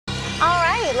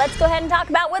let's go ahead and talk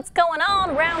about what's going on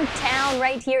around town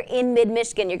right here in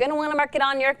mid-Michigan. You're going to want to mark it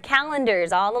on your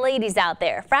calendars, all the ladies out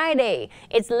there. Friday,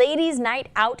 it's Ladies' Night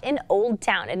Out in Old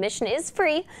Town. Admission is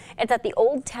free. It's at the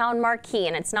Old Town Marquee,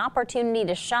 and it's an opportunity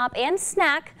to shop and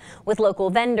snack with local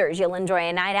vendors. You'll enjoy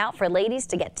a night out for ladies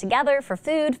to get together for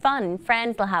food, fun, and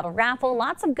friends. They'll have a raffle,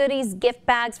 lots of goodies, gift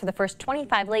bags for the first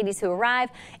 25 ladies who arrive.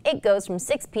 It goes from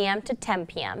 6 p.m. to 10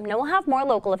 p.m. Now, we'll have more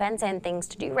local events and things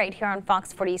to do right here on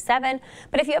Fox 47.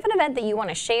 But if you have an event that you want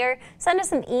to share, send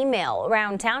us an email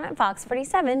around town at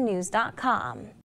fox47news.com.